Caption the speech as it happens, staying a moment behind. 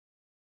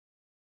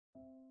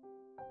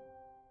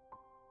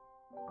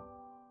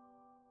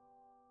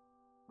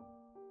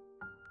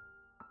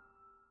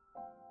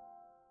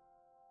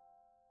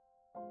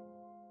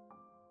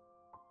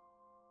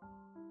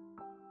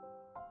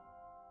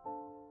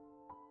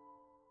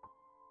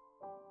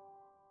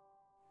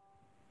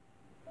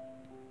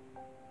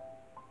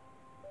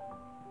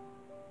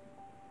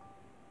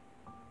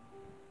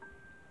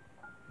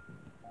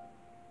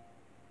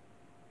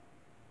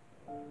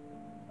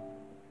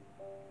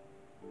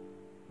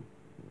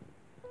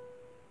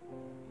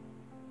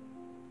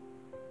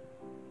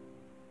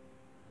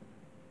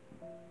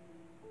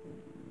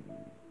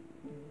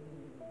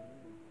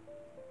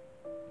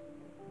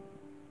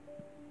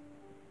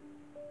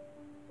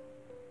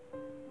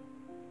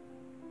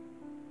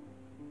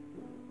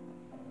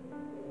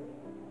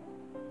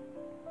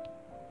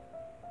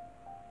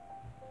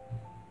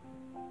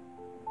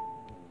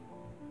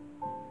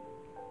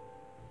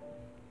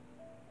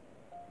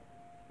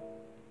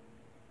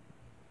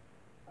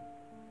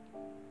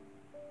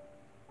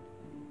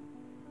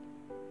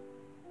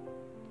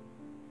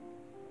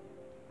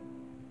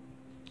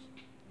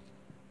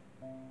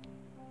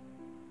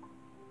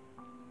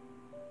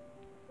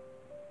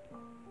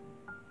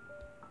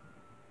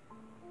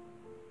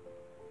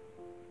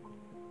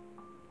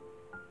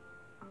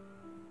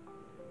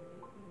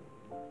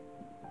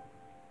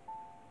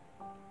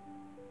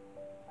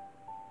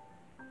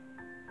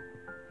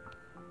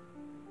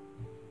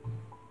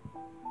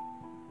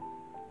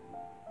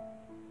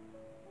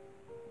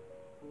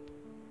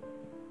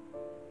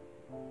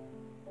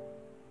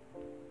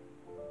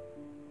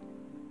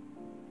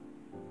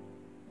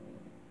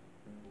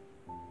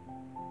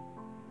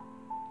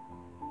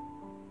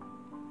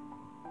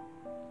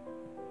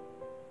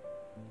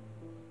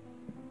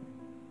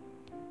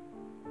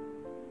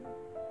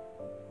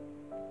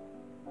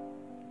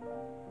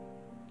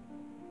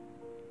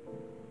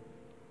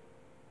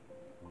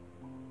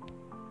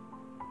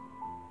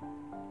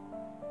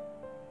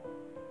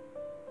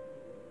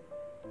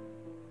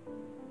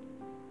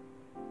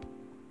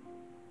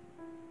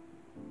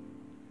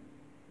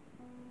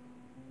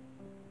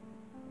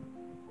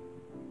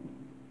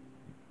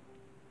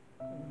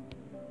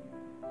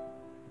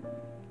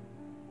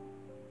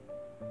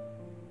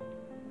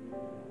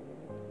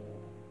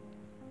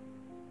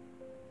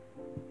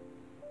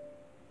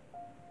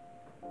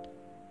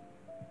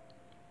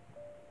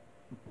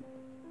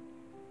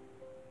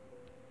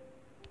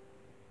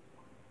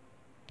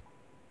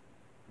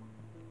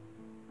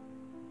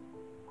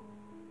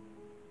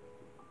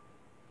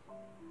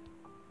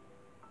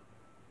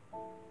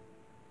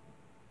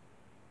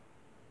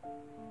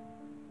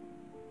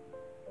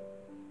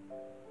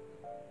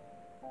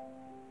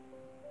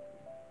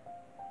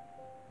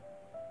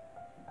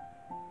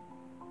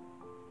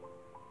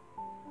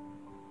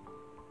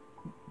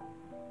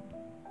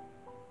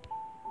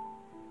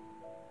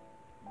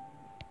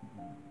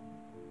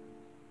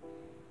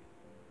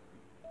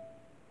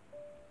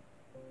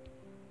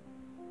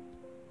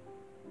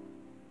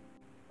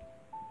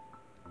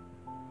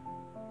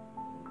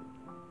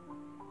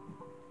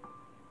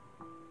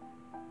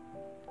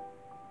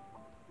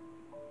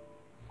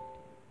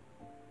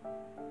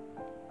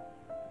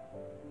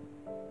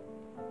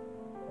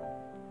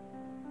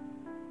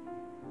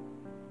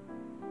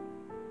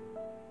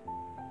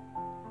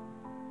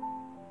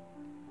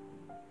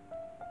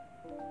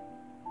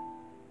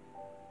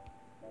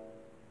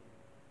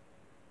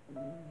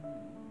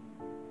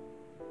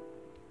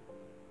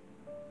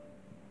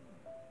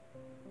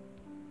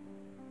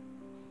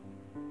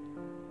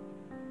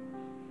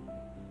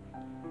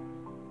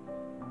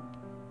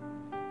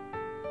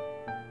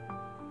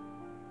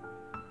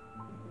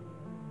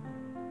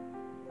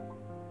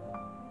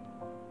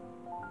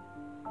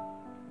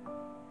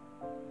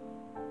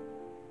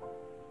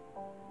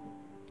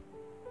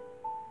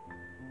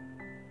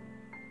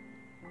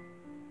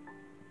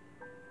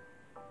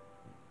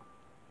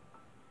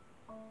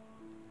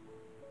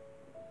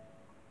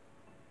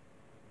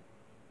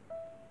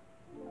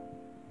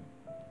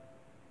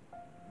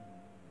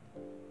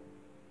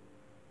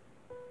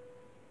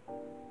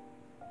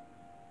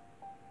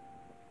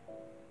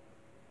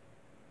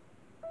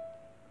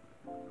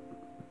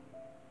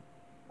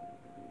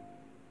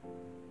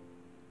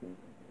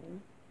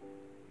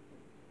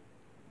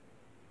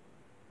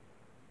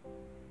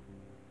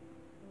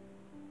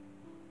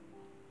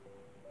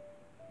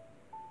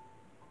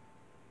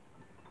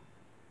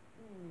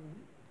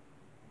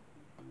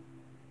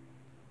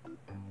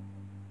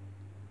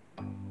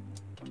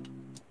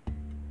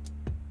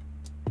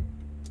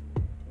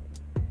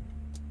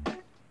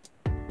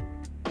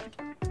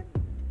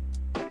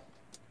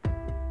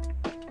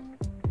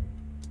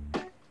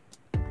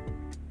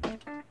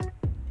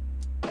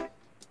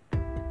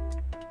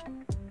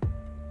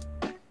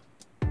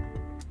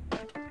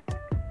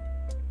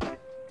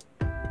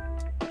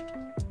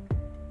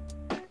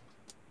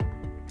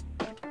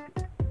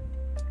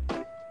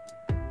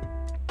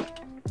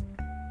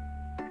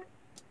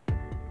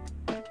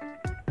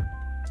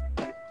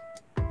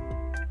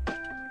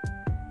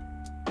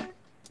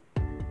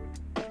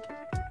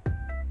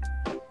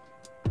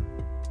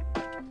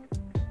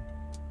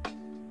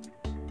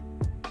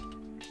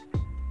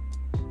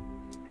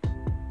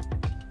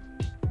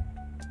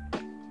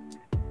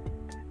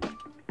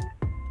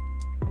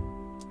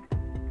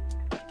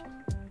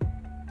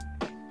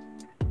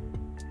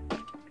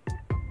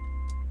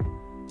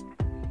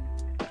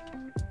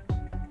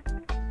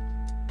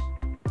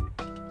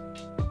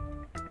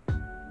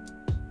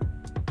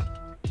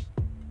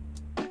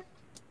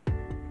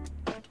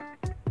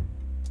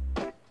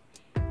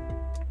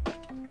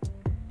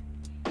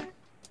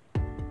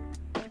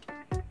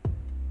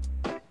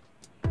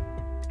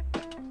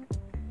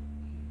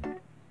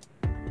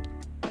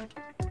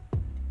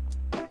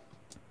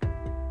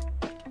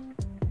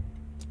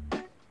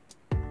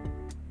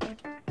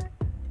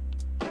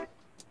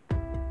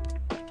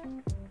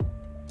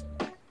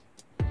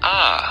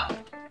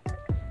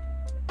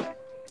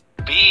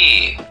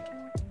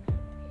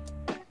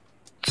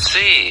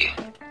C,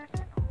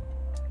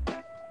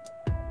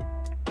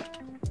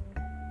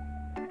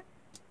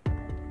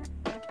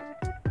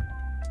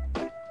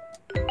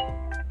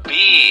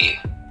 B,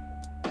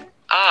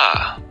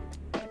 A,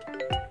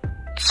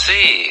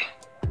 C,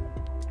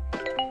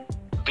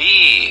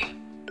 B,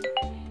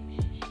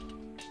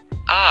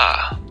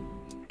 A,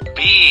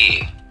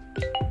 B,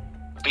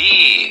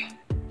 B,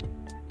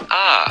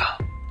 A,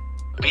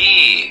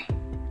 B,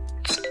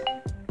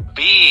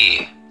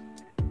 B,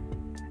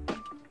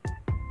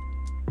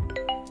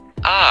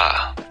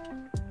 A,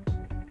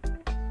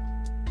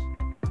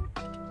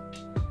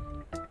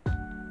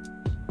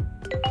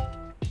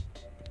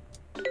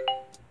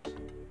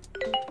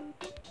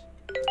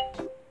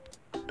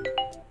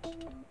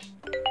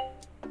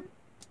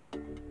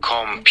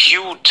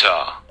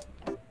 Computer,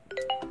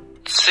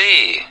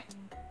 C,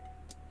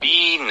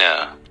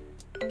 Biene,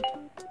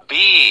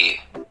 B,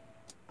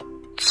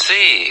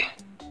 C,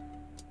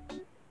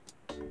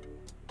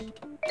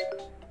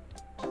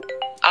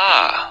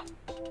 A,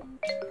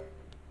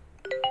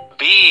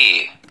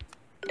 B,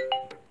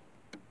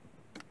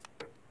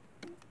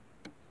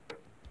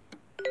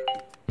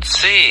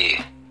 C,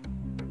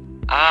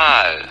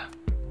 Aal,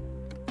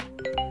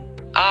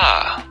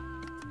 A,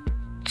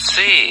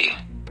 C,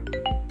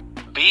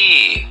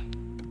 B,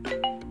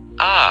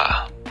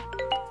 A,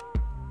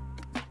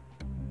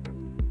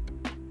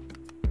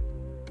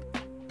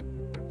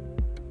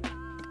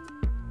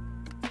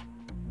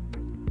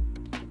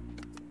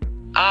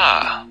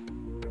 A,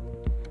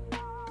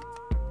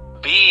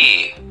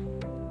 B,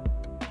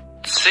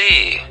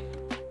 C,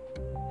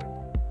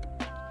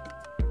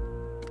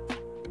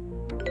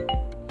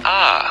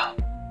 A,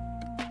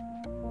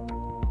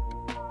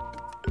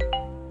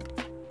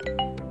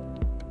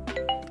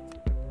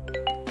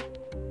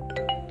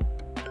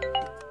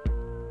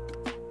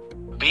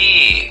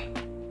 B,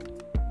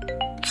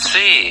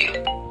 C,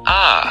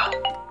 A,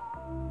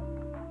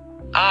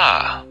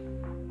 A,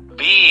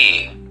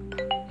 B,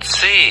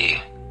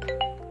 C,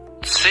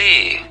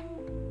 C,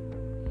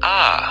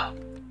 A,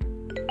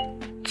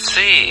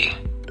 C,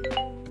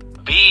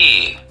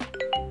 B,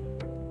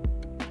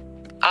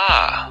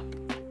 A,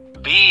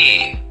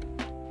 B,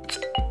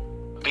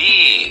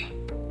 B,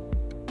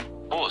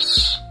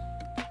 Bus,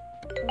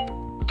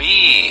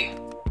 B,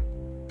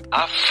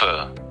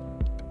 Affe,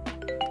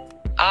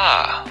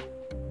 A,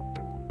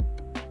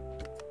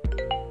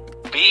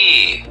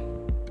 B,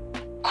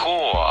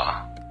 Chor,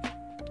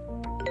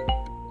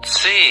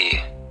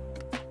 C,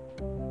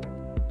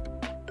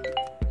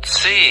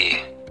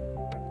 C,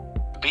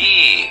 B,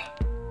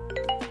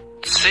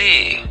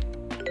 C,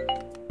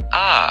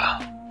 A,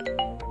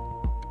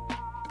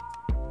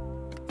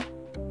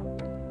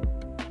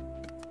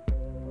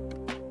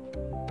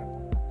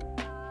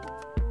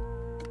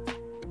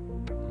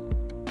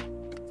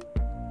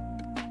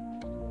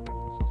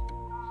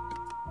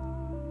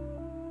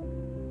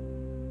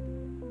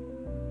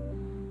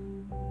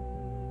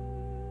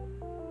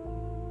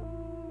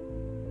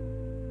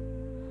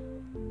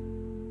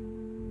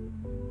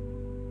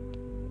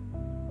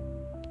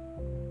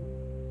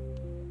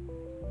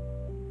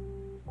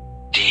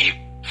 die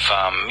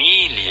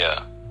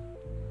Familie,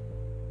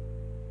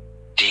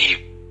 die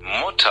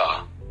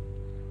Mutter,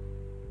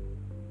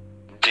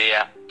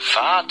 der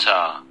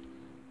Vater,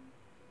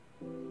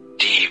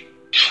 die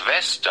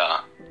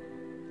Schwester,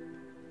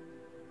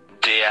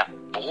 der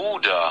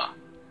Bruder,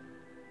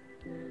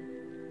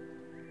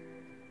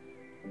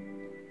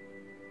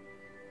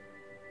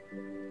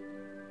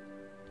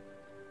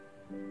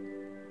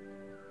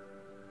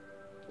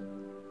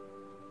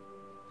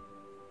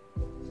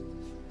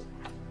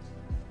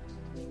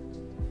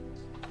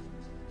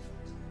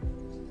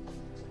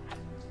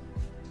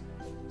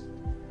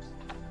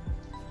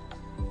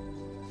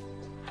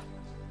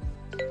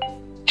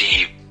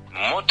 die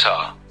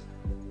Mutter,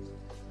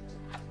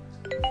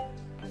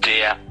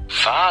 der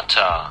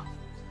Vater,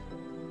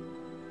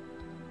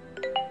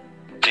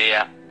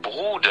 der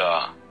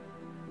Bruder,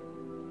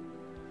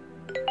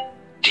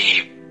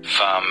 die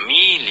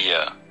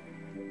Familie,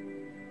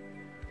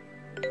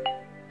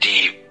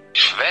 die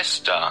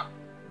Schwester,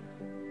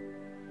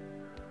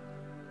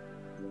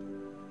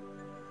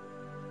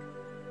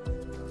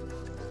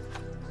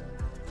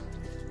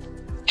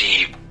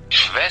 die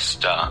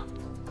Schwester,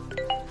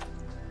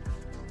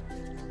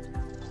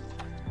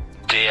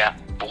 der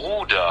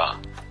Bruder,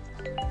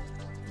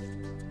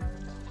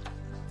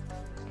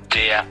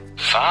 der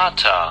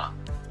Vater,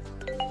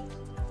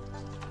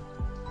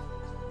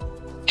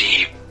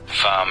 die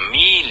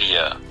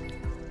Familie,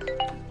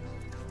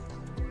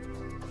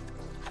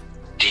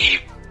 die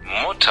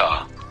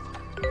Mutter,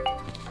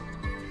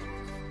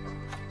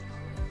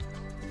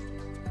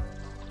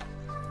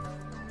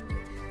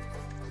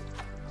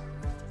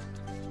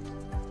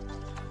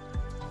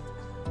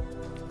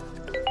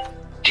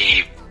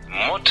 die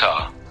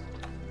Mutter,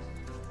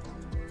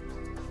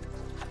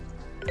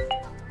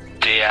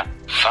 der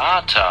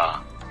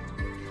Vater,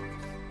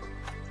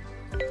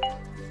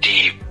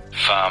 die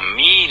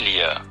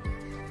Familie,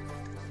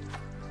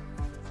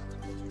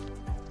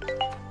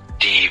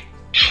 die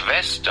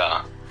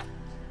Schwester,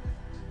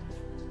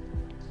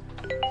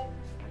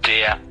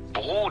 Der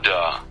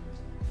Bruder.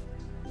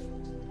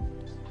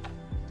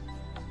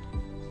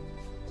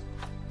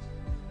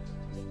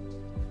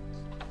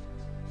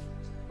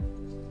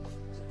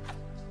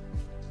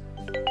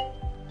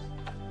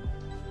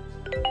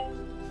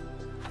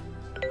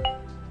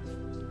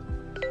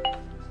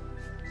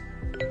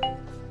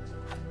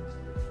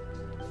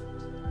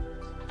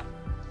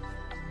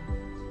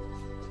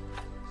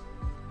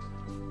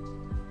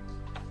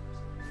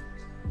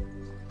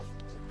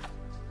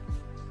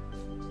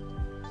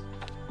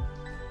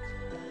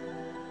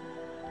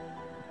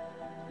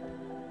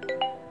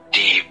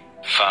 Die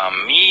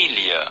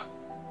Familie.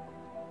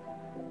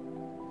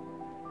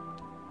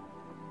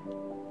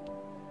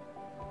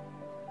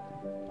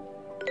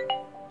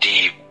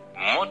 Die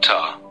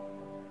Mutter.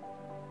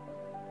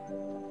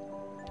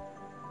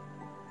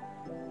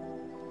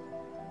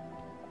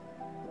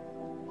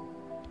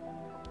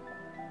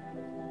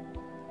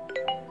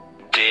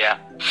 Der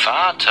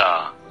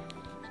Vater.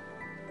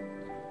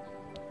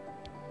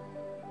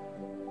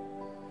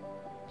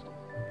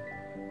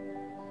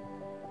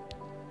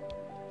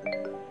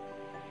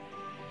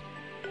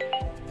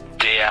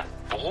 Der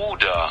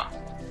Bruder.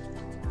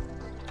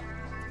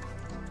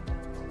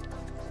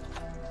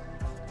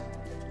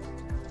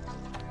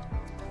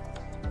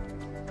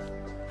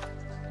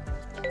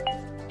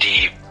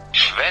 Die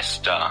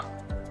Schwester.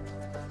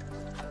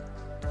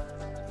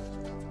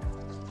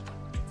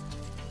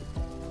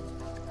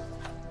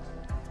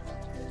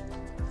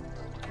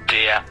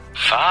 Der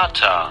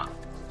Vater.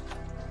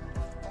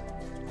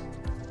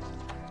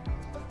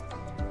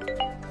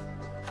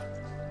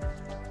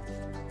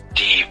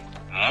 Die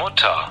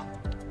Mutter.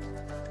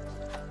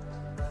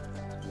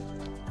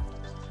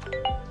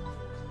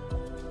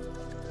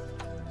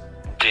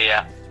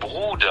 Der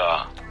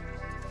Bruder.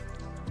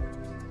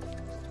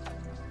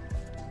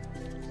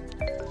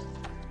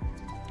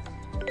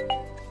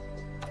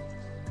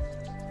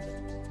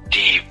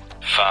 Die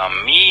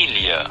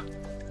Familie.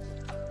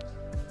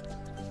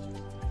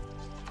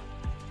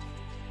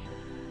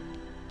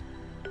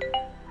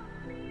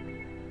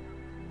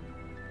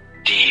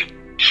 Die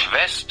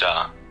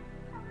Schwester.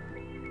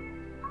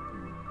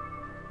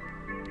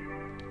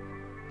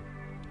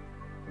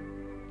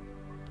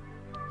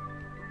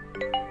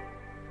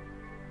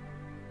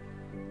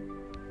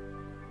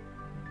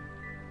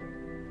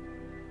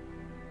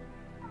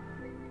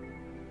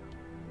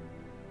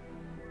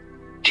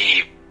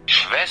 Die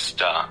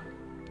Schwester.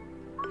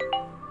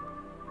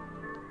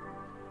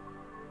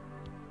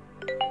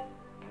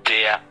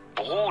 Der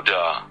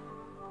Bruder.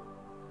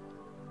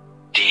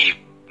 Die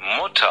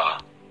Mutter.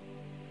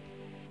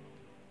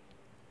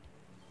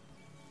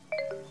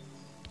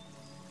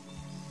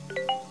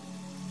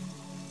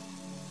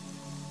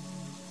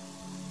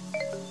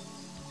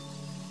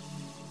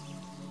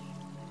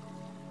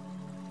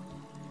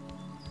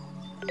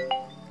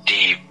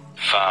 Die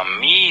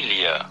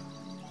Familie.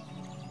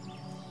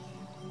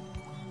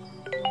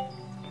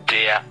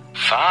 Der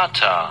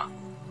Vater.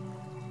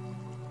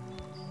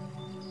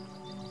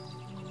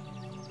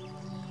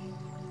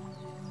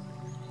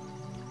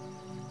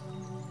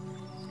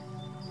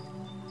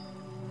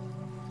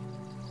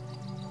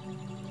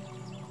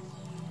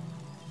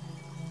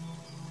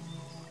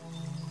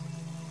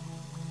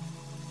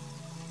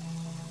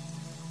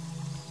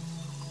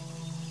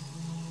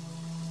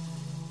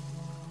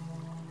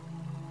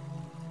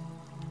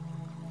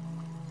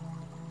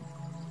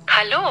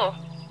 Hallo,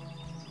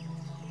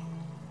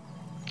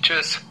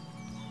 Tschüss.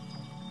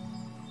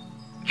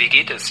 Wie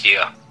geht es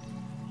dir?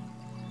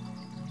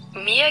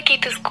 mir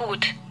geht es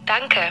gut,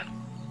 danke.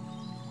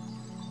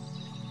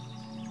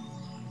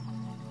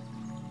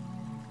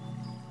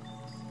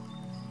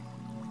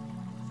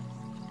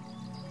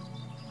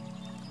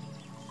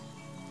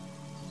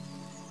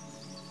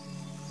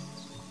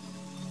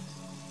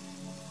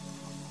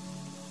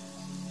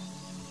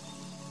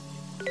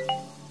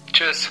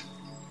 Tschüss.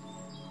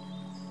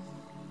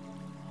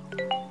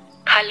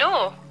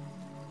 Hallo,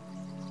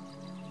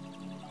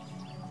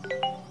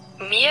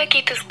 mir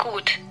geht es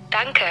gut,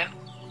 danke.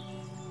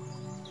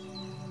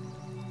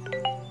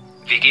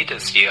 Wie geht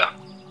es dir?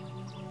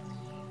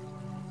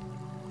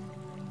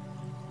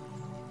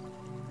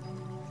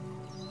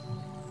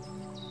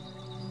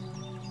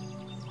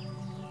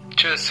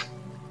 Tschüss.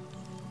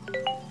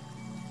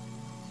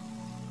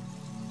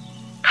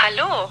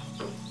 Hallo,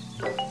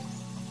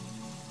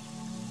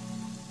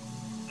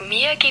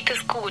 mir geht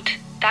es gut,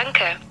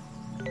 danke.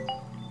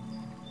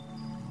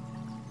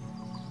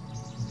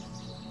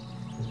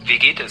 Wie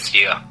geht es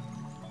dir?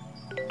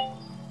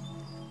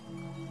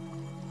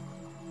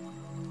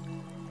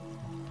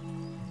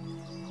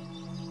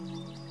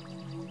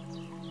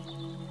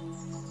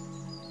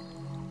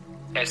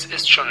 Es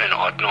ist schon in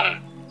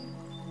Ordnung.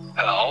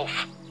 Hör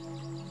auf.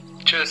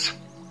 Tschüss.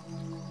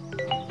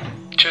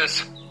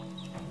 Tschüss.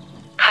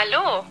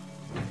 Hallo,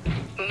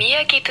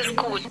 mir geht es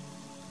gut.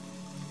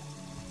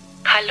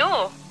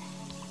 Hallo,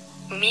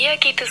 mir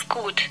geht es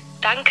gut,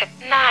 danke.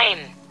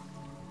 Nein.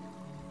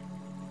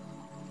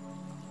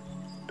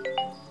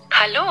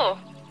 Hallo,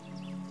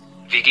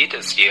 Wie geht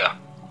es dir?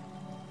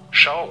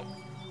 Schau.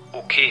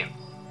 Okay.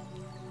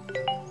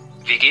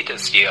 Wie geht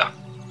es dir?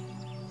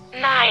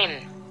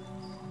 Nein.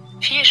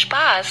 Viel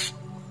Spaß.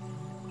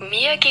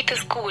 Mir geht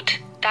es gut,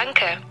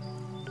 danke.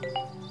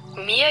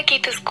 Mir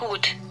geht es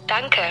gut,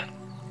 danke.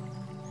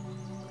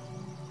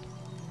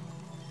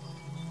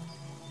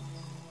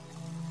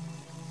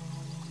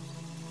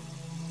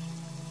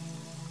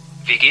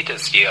 Wie geht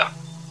es dir?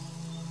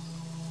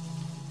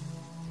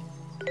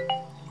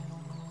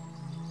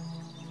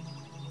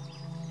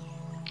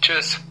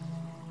 Tschüss.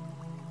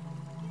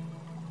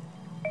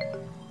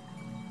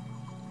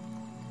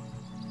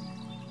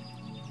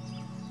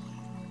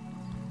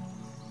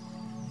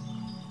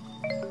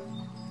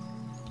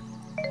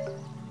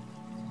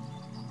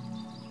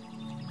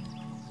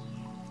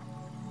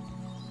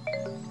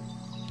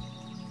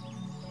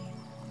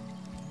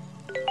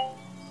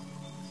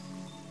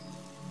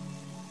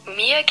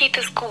 Mir geht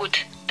es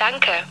gut,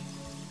 danke.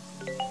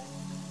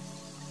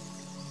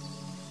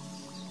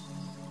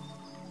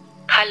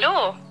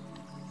 Hallo.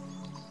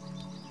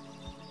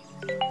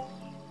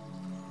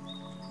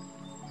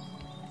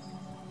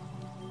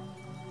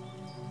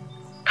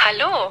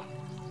 Hallo.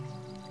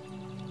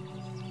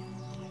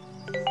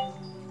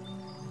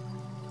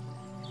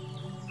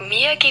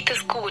 Mir geht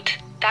es gut,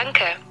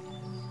 danke.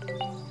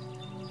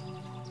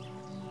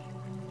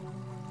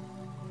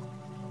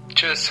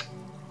 Tschüss.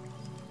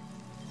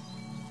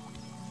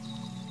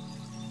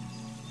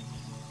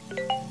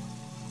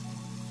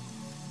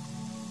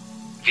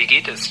 Wie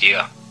geht es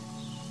dir?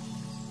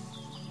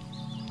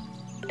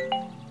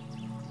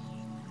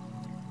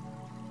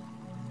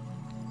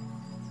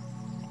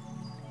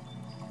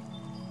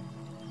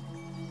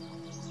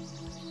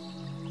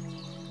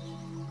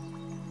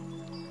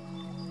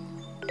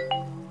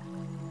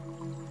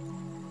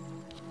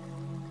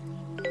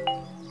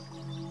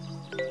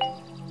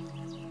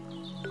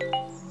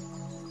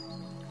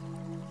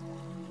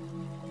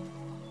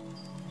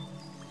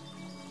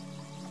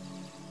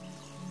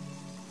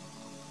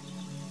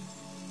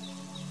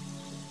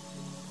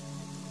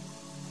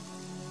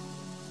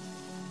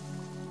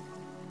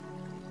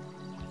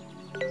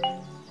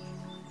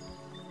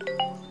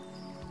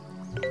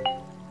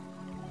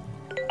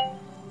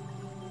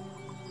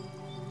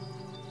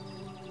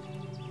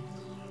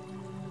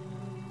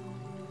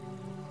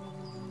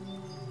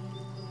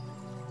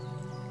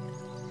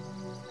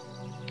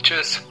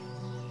 Tschüss.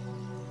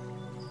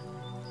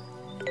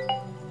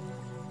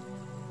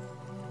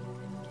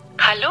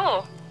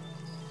 Hallo.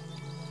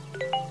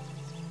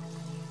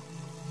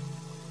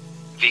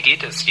 Wie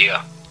geht es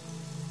dir?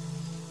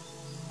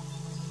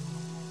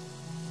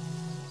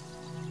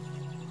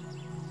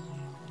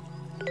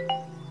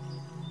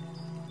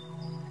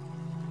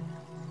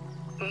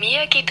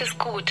 Mir geht es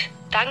gut,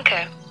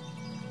 danke.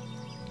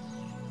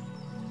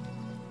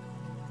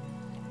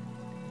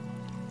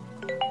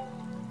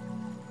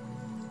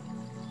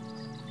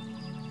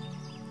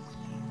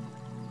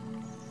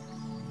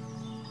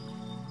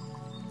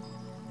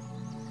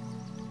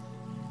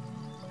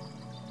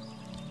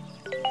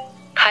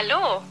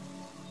 Hallo.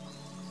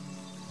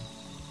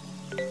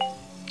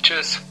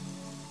 Tschüss.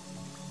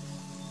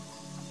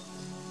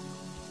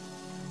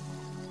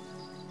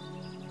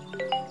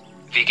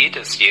 Wie geht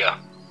es dir?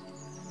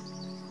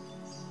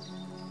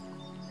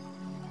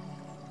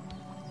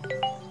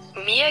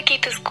 Mir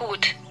geht es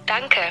gut,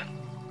 danke.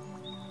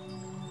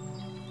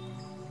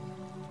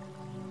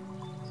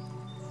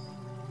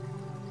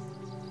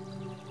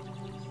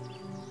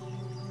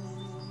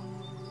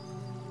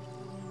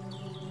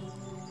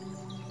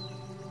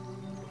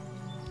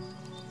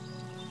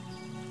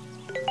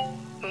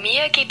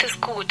 Mir geht es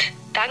gut,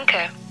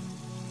 danke.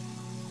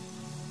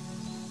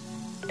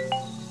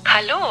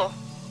 Hallo.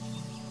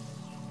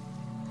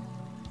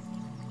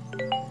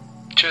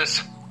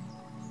 Tschüss.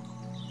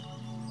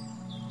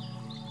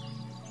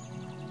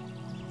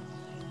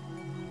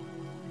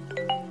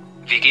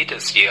 Wie geht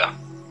es dir?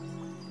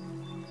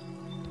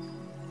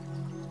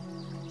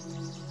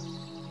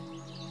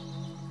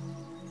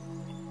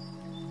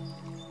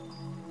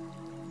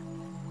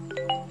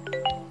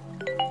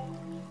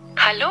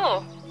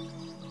 Hallo.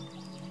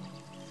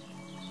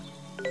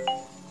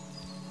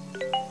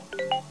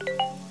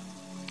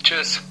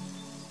 Tschüss.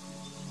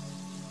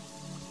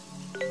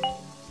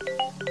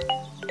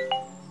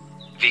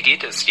 Wie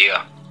geht es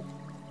dir?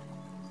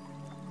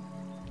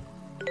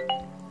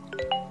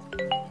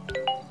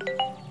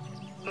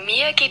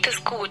 Mir geht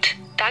es gut,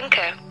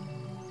 danke.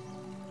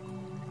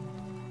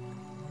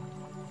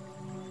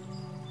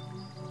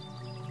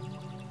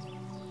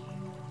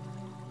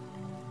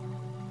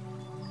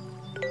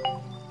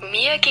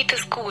 Mir geht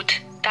es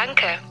gut,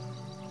 danke.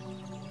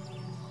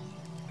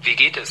 Wie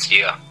geht es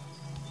dir?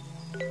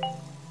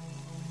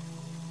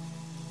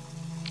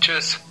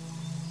 Tschüss.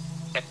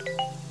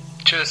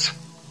 Tschüss.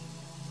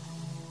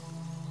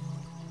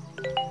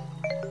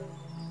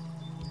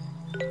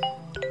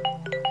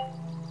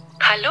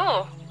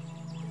 Hallo.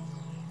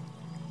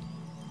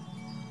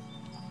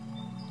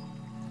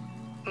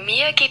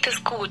 Mir geht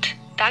es gut,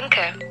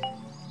 danke.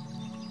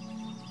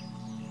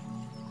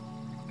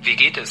 Wie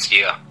geht es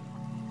dir?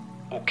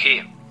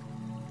 Okay.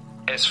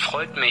 Es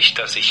freut mich,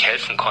 dass ich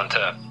helfen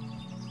konnte.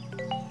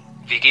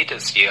 Wie geht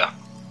es dir?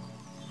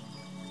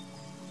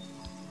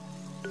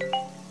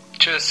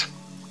 Tschüss.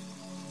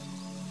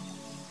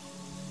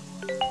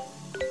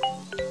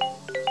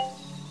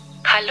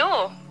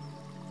 Hallo.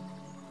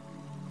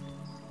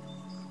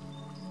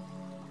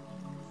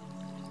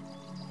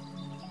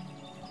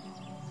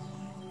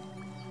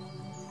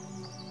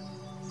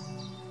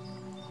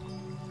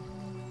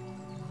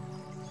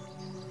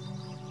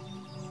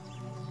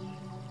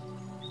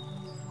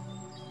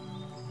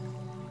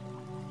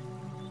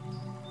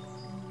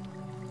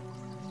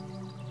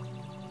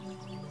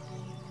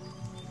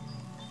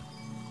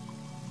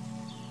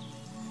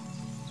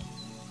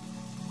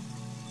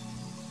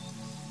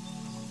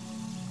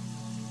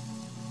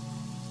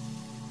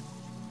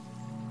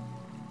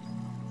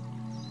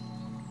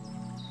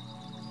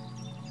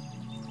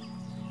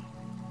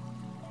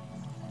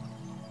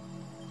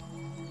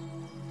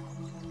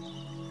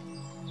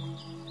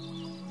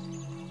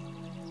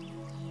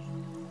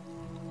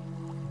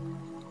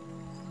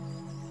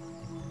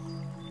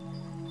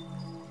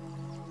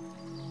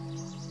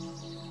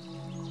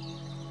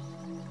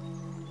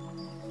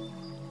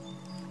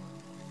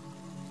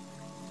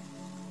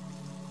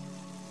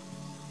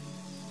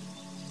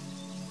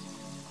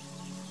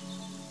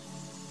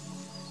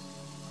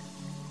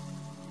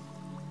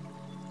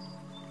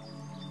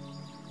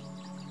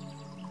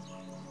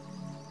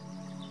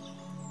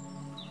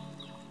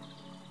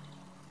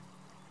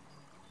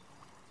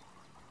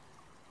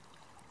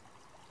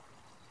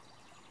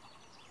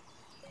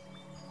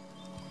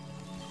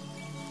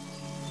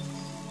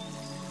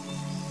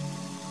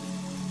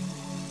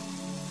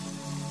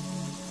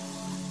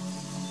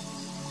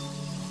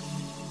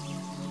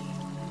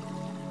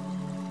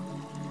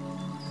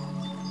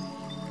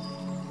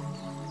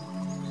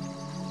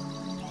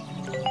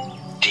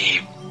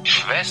 Die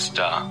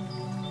Schwester.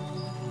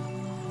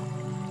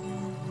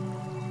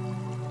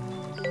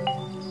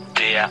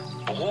 Der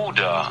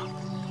Bruder.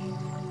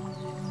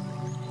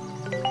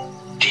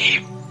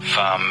 Die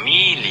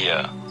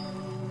Familie.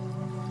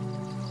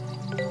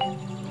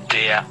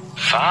 Der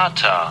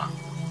Vater.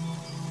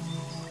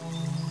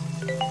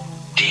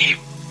 Die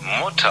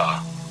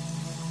Mutter.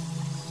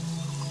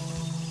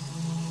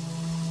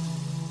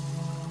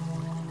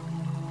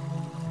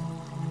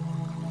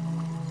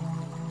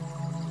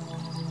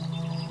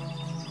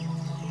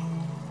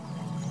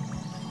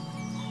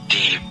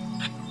 Die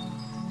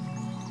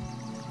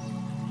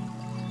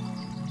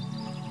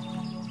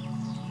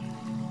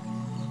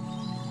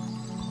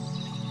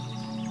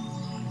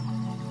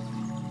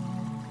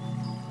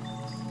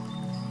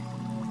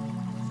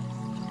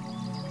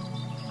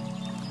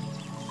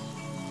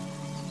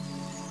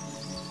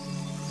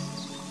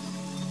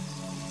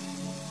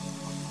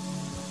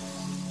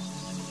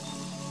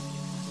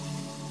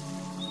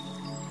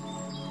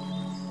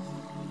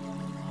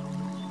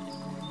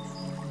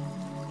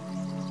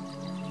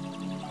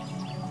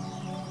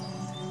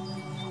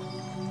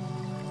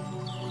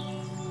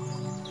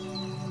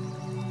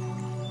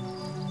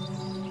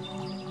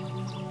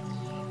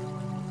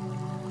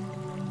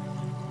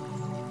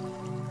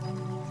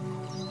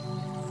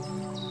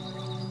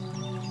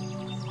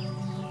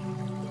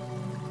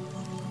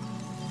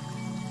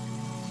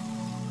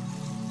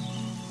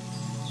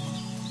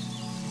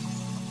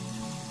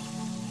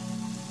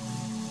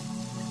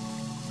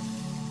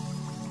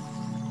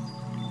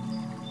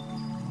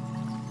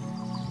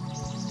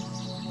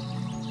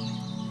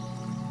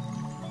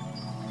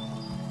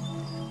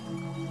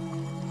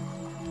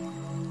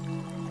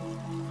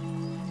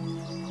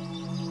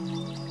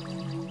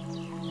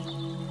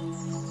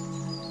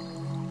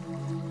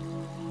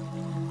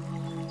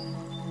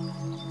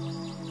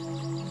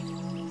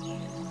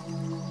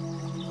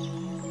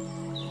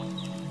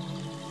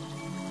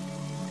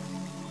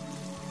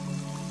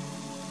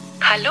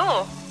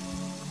Hallo.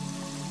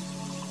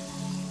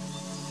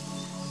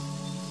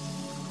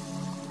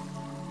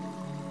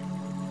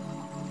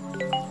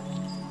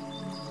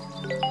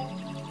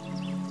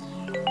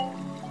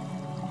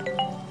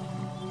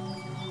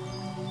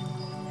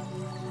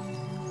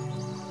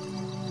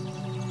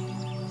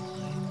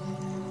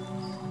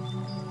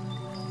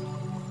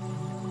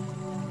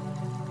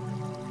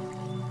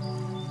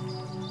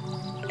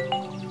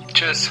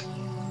 Tschüss.